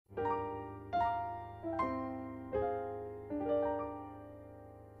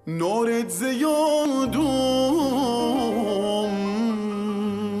نارت زیادم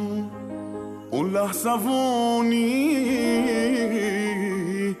اون لحظوانی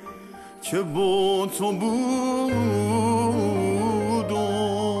که با تو بودم،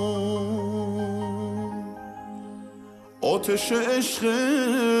 آتش عشق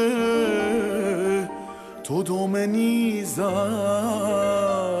تو دامنی زد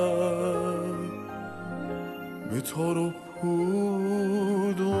به تار و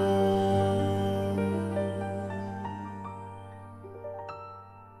پودم.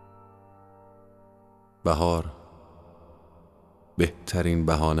 بهار بهترین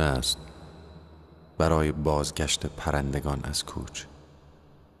بهانه است برای بازگشت پرندگان از کوچ.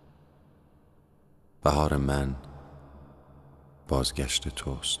 بهار من بازگشت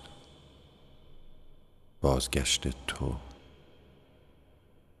توست، بازگشت تو،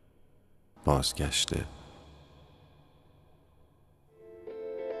 بازگشت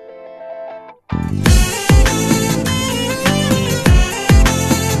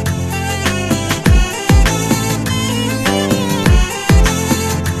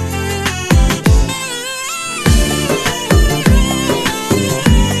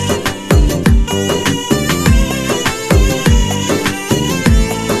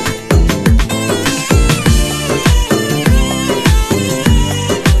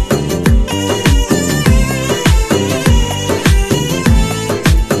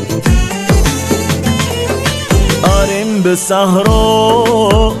به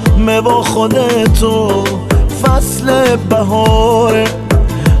صحرا با خودتو فصل بهاره،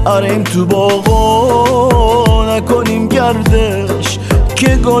 آریم تو باغا نکنیم گردش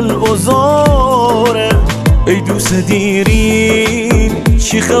که گل ازاره. ای دوست دیرین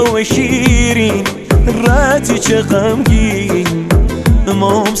شیخه و شیرین رتی چه غمگین،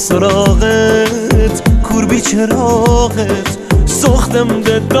 امام سراغت کوربی چراغت سختم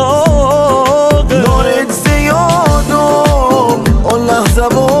ده داغه. نارت زیادم اون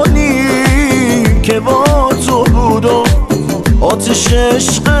لحظوانی که با تو بودم، آتش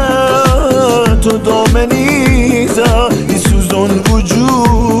عشق تو دامنی زد این سوزان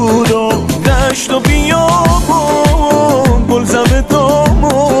وجودم. دشت و بیابون گل زم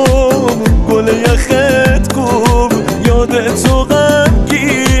دامون گل یخت کوب یاد تو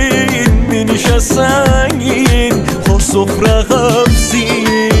غمگین مینیش سنگین خوش سفره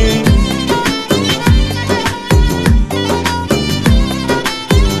غمزین.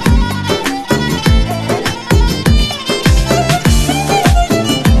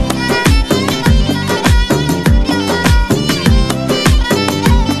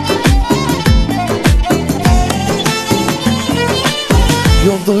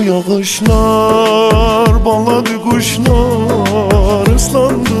 Yağdı yağışlar, bağladı kuşlar,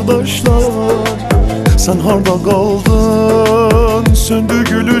 ıslandı taşlar. Sen harda kaldın, söndü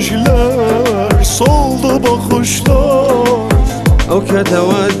gülüşler, soldu bakışlar. أو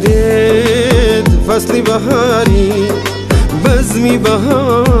كتودد فصل بهاری بزمی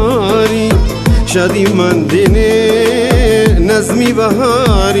بهاری شادی من دینه نظمی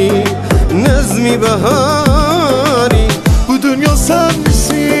بهاری نظمی بهاری. Bu dünya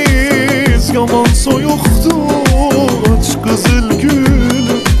sensiz yaman soyuqdu, aç qızıl gülüm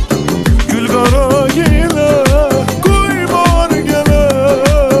gül qara yelə qoymar gələ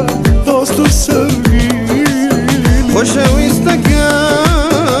dostu sevgilim.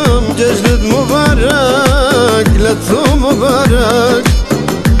 خوشویستکم جشنت مبارک لطو مبارک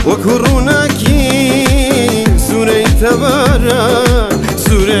وکو رونکی سوره تبارک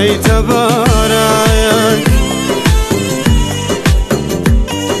سوره تبارک.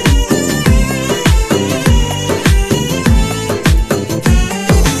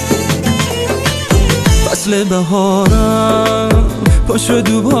 فصل بهارم پاشو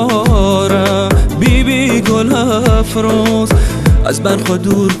دوباره بی بی گل افروز از برخا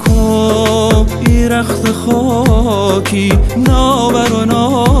دور کن ای رخت خاکی نابر و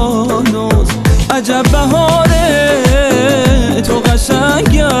نانوز. عجب بهاره تو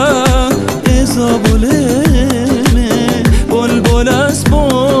قشنگه ازابولمه بلبل از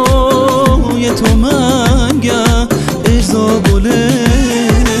بوی تو منگه ازابولمه.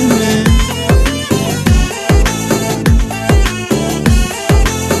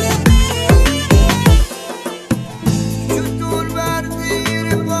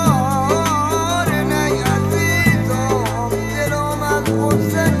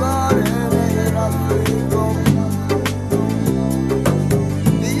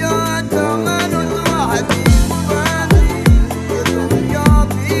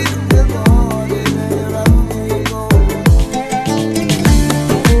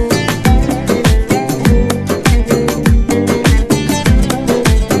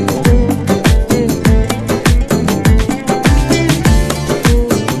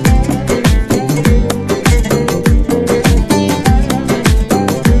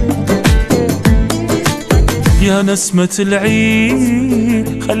 يا نسمة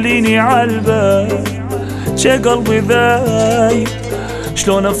العيد خليني عالبال شي قلبي ذايب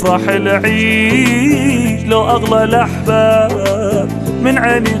شلون افرح العيد لو اغلى الاحباب من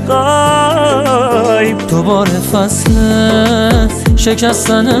عيني غايب دوباره فصل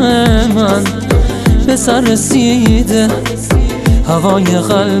شکستن من به سر رسیده هوای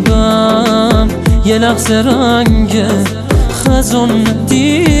قلبم یه لحظه رنگ خزون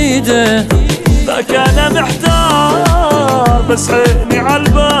دیده ذاك انا محتار بس عيني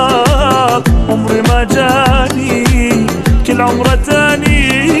عالباب عمري ما جاني كل عمره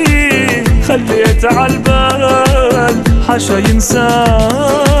تاني خليت عالبال حاشا ينسان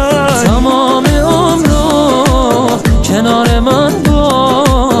تمام عمرو کنار من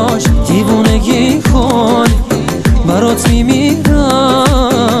باش دیوونگی کن برات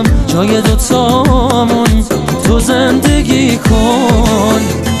میمیرم جای دوتامون تو زندگی کن